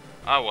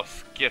 I was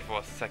scared for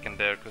a second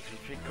there, because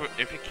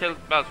if he killed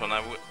Beltran,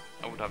 I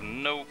would have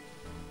no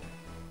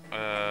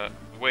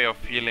way of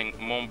healing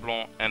Mont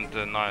Blanc and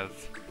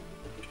Niles.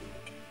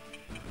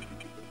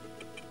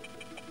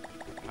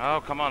 Oh,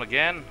 come on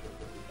again.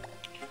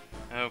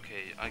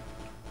 Okay,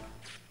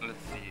 let's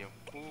see.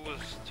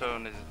 Whose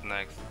turn is it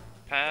next?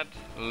 Pad,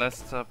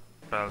 Lester,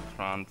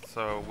 Beltran.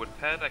 So with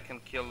Pet I can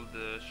kill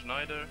the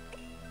Schneider.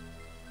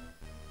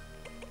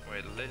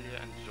 Wait, Lilia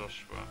and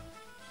Joshua.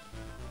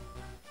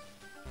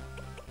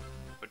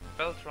 With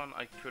Beltran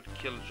I could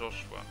kill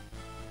Joshua.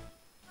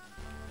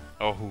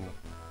 Or who?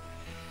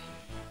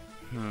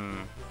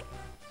 Need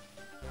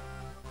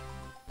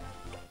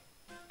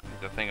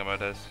to think about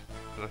this.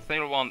 Because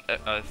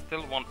I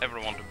still want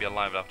everyone to be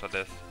alive after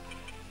this.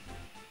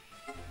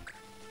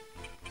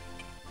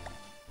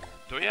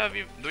 Do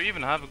you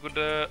even have a good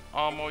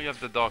armor? You have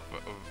the dark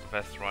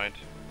vest, right?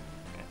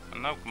 Yeah.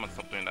 And now come on,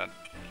 stop doing that.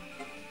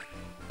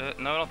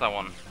 No, not that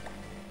one.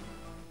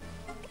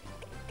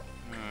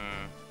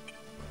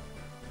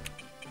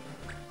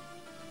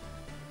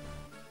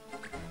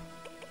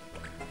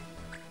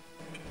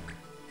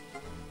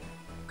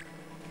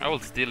 I will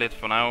steal it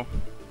for now.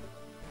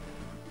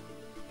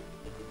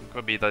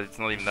 Could be that it's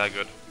not even that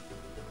good.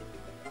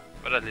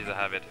 But at least I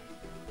have it.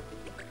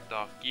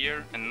 Dark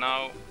gear, and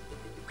now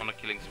on a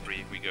killing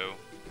spree we go.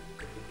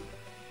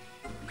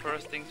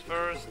 First things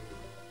first,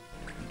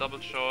 double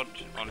shot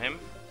on him.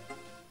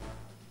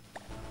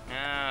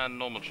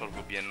 Normal shot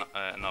would be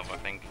enough, I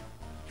think.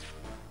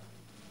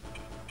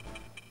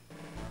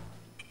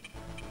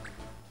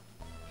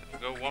 If we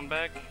go one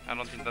back, I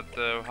don't think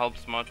that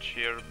helps much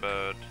here,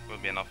 but will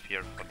be enough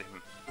here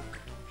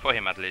for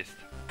him at least.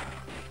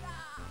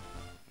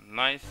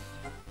 Nice.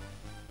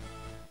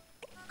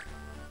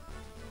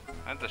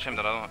 It's a shame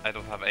that I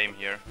don't have aim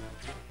here.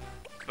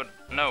 But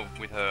no,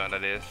 with her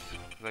that is.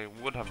 I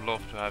would have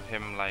loved to have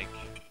him like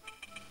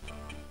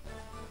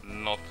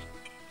not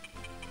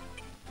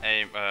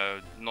aim,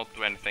 not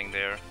do anything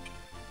there.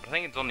 But I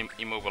think it's only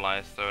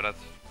immobilized, so that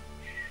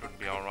should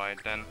be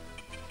alright then.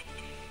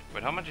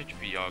 Wait, how much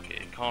HP? Okay,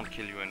 it can't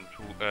kill you in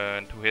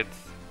two hits.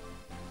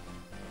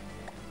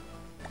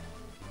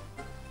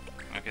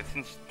 Okay,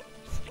 since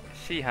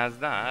she has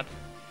that,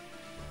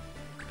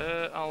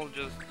 I'll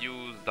just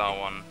use that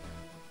one.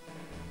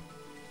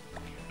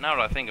 Now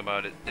that I think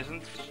about it,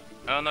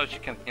 oh no, she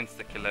can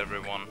insta-kill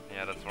everyone.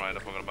 Yeah, that's right, I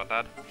forgot about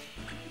that.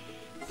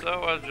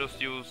 So I'll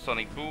just use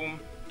Sonic Boom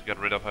to get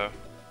rid of her.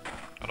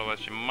 Otherwise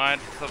she might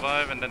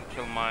survive and then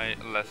kill my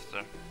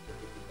Lester.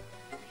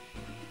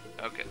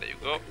 Okay, there you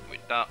go.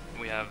 With that,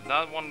 we have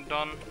that one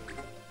done.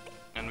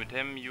 And with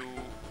him you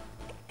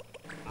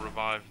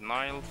revive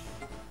Niles.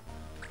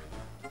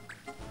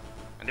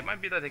 And it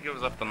might be that he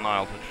goes after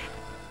Niles,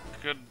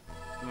 which could...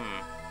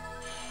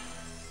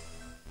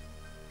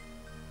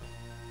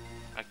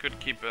 I could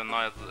keep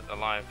Niles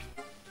alive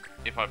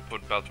if I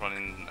put Beltran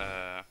in...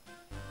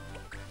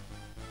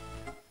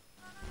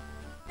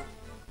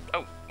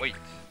 Oh, wait.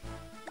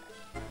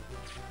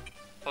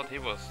 Thought he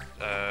was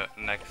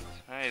next.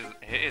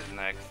 He is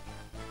next.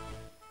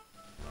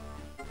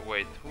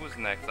 Wait, who's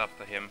next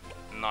after him?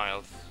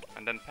 Niles.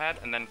 And then Pat,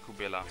 and then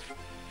Kubila.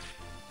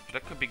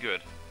 That could be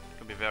good.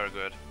 Could be very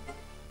good.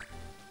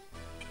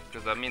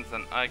 Because that means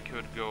then I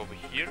could go over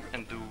here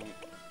and do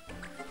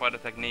Fighter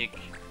Technique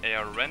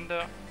AR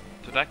Render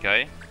to that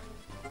guy.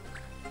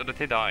 So that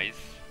he dies.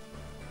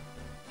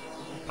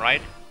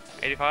 Right?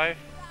 85?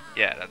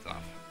 Yeah, that's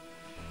enough.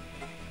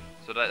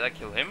 So that I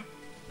kill him.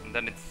 And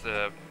then it's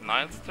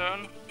Niles'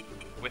 turn,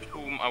 with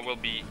whom I will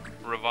be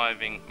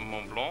reviving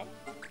Mont Blanc.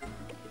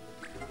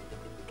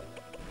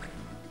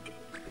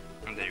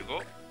 And there you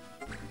go.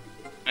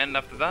 And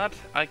after that,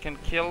 I can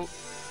kill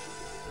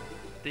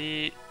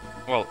the...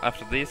 Well,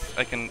 after this,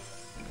 I can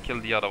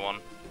kill the other one.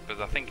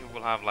 Because I think he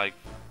will have like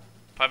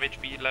 5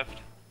 HP left.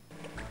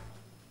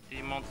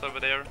 The monster over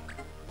there.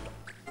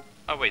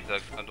 Oh wait,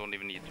 I don't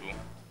even need to.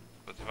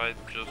 Because if I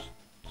just...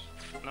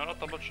 No, not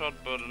double shot,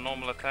 but a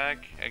normal attack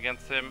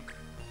against him.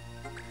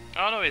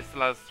 Oh no, it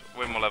still has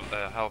way more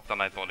health than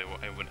I thought it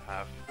would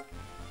have.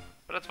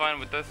 But that's fine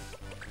with this.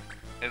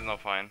 It's not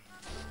fine.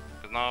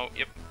 Because now,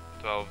 yep,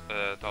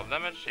 12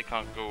 damage. He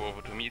can't go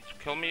over to me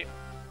to kill me.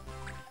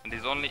 And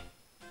he's only...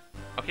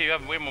 Okay, you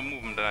have way more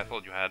movement than I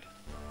thought you had.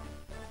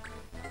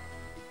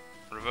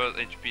 Reverse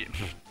HP.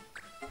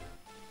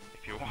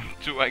 If you want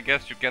to, I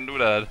guess you can do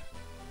that.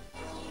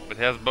 But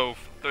he has both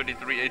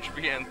 33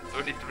 HP and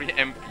 33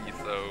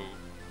 MP, so...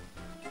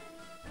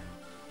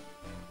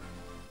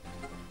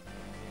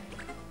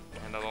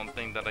 And I don't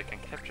think that I can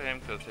capture him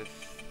because he's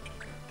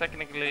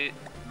technically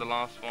the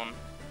last one.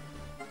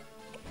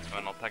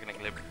 Well, not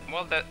technically.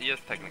 Well, that yes,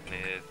 technically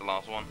is the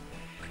last one.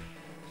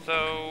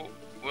 So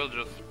we'll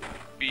just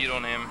beat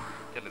on him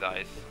till he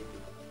dies.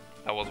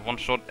 That was one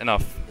shot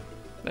enough.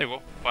 There you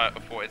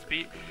go, 4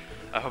 SP.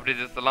 I hope this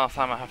is the last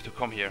time I have to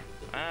come here.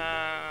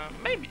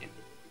 Maybe.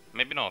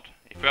 Maybe not.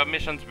 If we have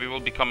missions, we will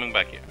be coming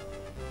back here.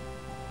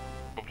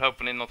 But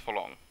hopefully not for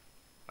long.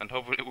 And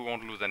hopefully we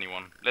won't lose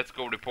anyone. Let's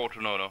go report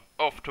to Nono.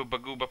 Off to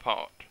Baguba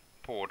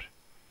Port.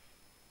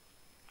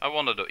 I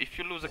wonder though, if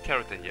you lose a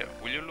character here,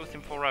 will you lose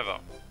him forever?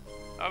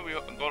 Oh, we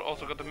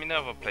also got the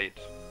Minerva plate.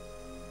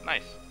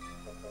 Nice.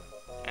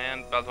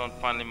 And Beltran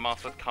finally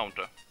mastered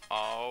counter.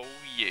 Oh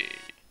yeah.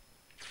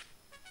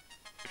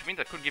 Which means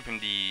I could give him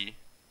the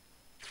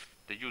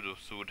judo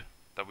suit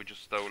that we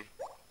just stole.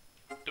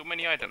 Too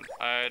many items.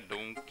 I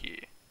don't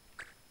care.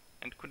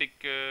 and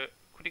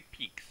Kudik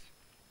Peaks.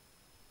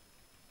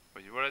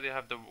 But you already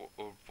have the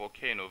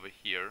volcano over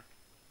here.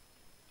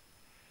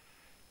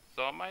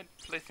 So I might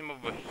place him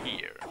over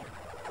here.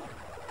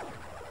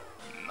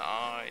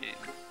 Nice.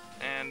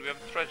 And we have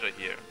treasure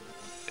here.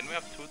 Didn't we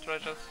have 2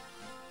 treasures?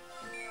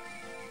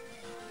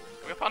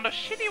 We found a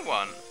shitty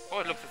one. Oh,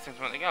 it looks like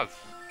something else.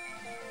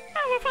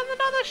 Oh, we found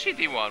another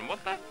shitty one.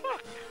 What the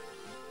fuck?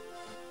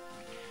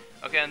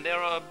 Okay, and there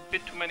are a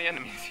bit too many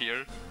enemies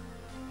here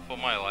for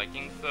my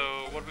liking.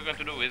 So what we're going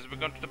to do is we're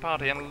going to the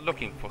party and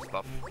looking for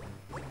stuff.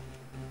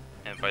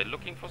 And by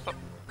looking for stuff,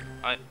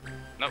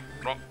 no,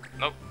 wrong,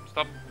 no,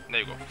 stop. There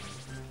you go.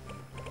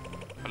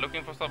 By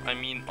looking for stuff, I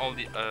mean all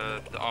the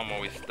armor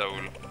we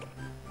stole,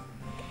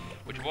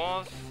 which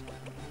was,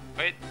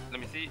 wait, let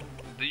me see,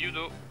 the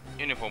Judo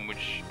uniform,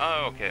 which,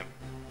 oh, okay,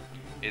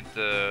 it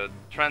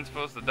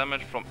transfers the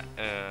damage from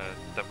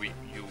that you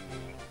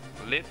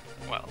lit,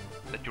 well,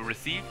 that you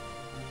receive,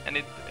 and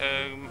it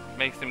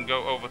makes them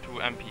go over to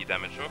MP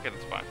damage. Okay,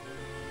 that's fine.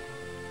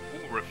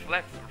 Ooh,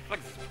 reflex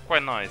is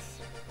quite nice.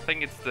 I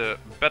think it's the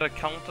better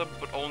counter,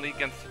 but only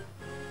against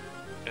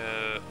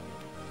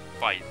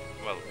fight,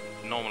 well,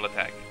 normal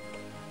attack.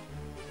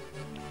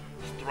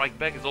 Strike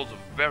back is also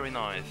very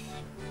nice.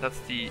 That's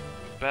the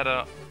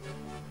better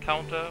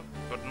counter,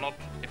 but not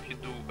if you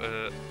do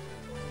an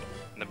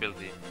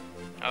ability.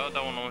 Oh,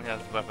 that one only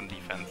has weapon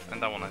defense,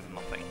 and that one has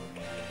nothing.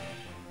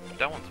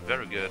 That one's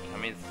very good. I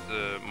mean, it's,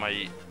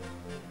 my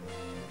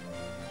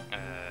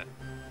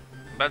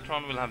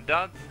Beltron will have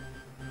that.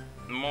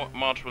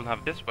 March will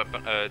have this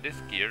weapon, this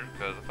gear,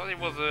 because I thought it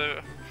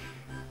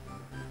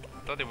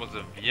was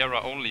a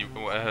Viera only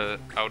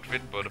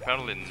outfit, but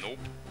apparently nope.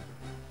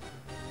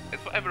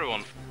 It's for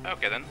everyone.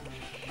 Okay then.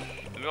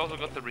 We also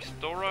got the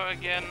Restorer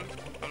again,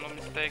 if I'm not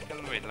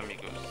mistaken. Wait, let me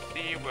go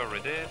see where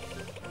it is.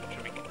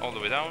 Should be all the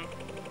way down.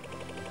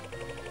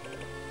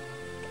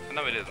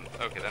 No, it isn't.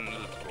 Okay, then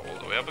let's go all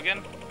the way up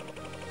again.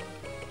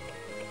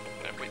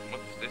 Wait,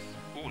 what's this?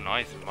 Ooh,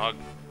 nice mug.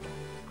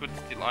 Could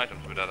steal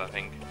items with that, I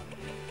think.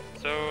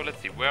 So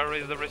let's see, where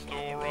is the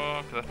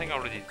Restorer? Because I think I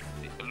already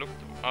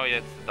looked. Oh yeah,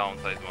 it's the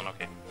downside one.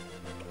 Okay.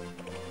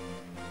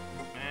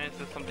 Is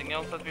there something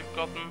else that we've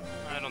gotten?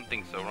 I don't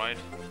think so, right?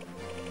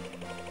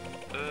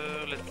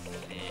 Let's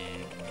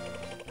see.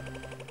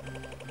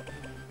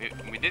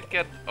 We did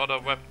get other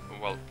weapons.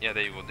 Well, yeah,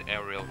 there you go, the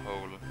aerial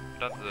hole.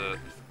 That's the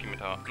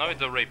scimitar. No,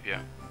 it's a rapier.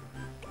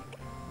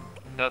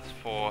 That's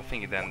for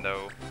thingy then,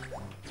 though.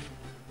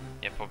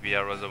 Yeah, for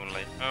Vieras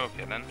only.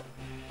 Okay then.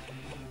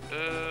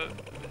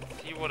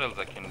 Let's see what else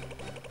I can.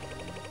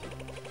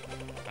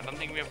 I don't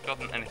think we have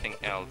gotten anything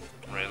else,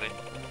 really.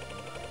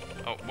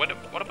 Oh,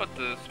 what about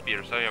the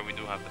spears? Oh yeah, we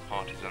do have the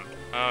partisan.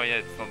 Oh yeah,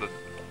 it's not the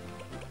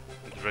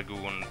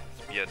dragoon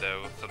spear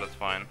though, so that's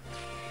fine.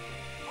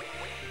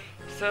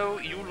 So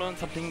you learned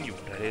something new,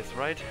 that is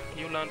right.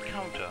 You learned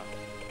counter.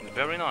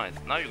 Very nice.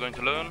 Now you're going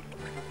to learn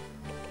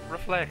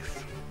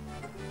reflex.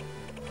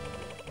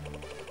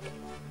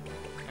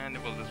 And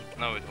it was this.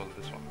 No, it was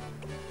this one.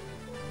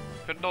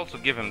 Could also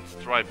give him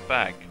strike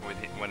back with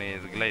when he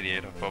is a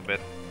gladiator for a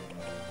bit.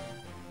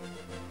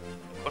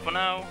 But for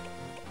now,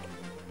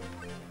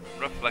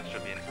 reflex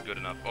should be good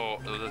enough. Or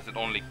does it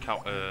only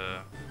count?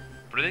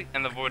 Predict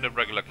and avoid a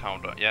regular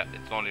counter. Yeah,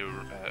 it's only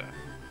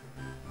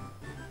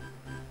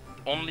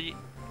only.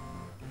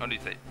 How do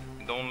you say?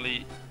 It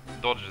only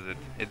dodges it.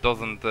 It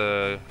doesn't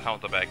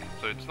counter back.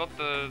 So it's not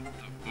the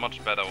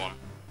much better one.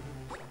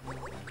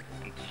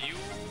 And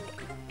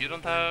you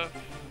don't have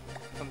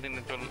something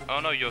that will. Oh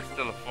no, you're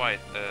still a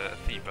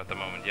thief at the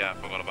moment. Yeah, I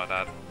forgot about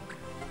that.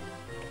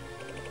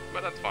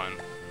 But that's fine.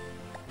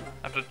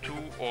 After 2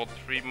 or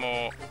 3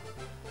 more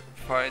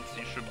fights,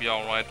 you should be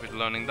alright with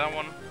learning that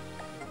one.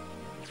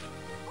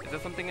 Is there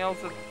something else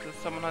that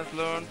someone has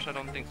learned? I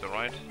don't think so,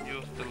 right?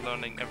 You're still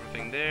learning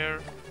everything there.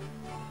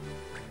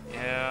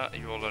 Yeah,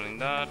 you're learning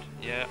that.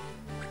 Yeah.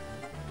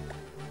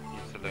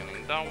 You're still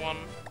learning that one.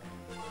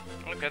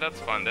 Okay, that's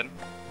fine then.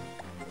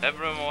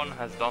 Everyone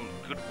has done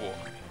good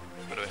work.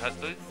 But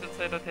does it still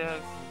say that he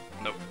has?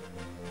 No.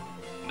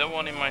 No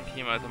one in my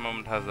team at the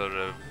moment has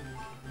a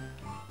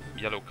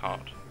yellow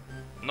card.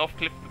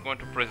 Northcliffe going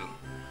to prison.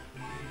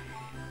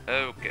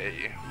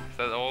 Okay, is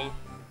that all?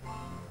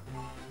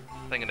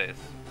 I think it is.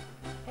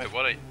 Wait,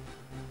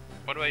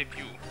 what do I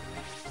view?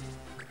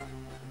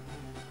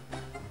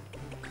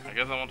 I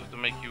guess I wanted to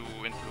make you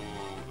into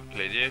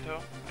gladiator,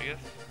 I guess,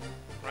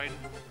 right?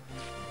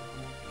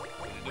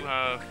 We do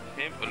have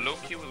him.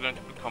 Loki was going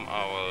to become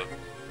our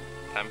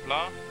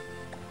Templar.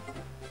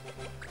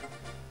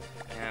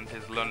 And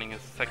he's learning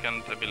his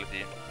second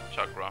ability,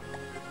 Chakra.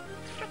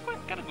 Which are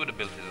quite kind of good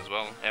abilities as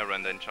well, Air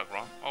Render and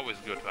Chakra. Always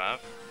good to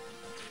have.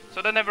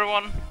 So then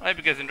everyone, I hope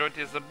you guys enjoyed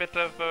this. A bit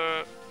of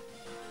a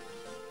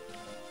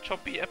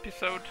choppy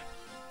episode.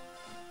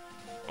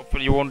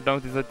 Hopefully you won't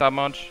notice it that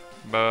much.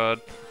 But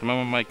at the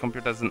moment my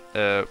computer has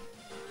a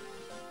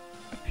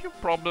few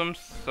problems,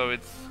 so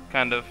it's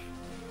kind of...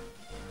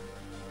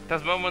 It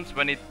has moments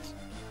when it...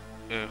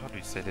 how do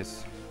you say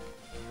this?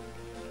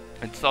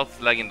 It starts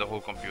lagging the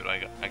whole computer,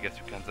 I guess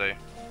you can say.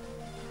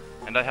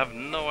 and I have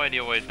no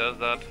idea why it does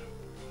that.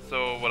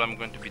 So what I'm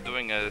going to be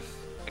doing is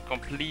a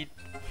complete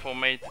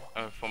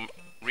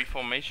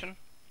reformation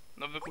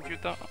of the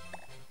computer.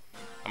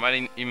 I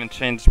might even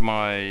change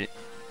my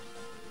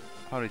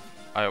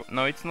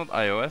no, it's not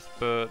iOS,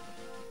 but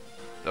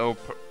the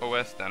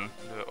OS then,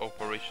 the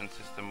operation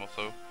system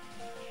also.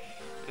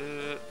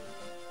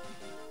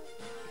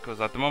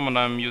 Because at the moment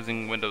I'm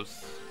using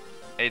Windows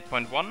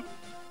 8.1,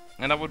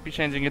 and I would be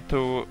changing it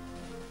to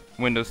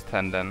Windows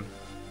 10 then.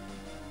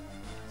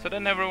 So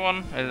then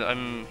everyone,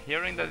 I'm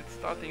hearing that it's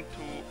starting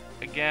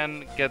to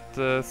again get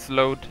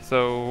slowed,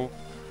 so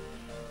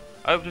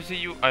I hope to see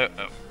you.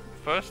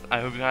 First,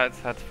 I hope you guys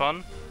had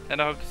fun, and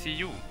I hope to see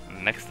you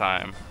next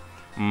time.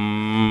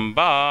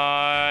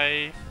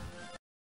 Bye!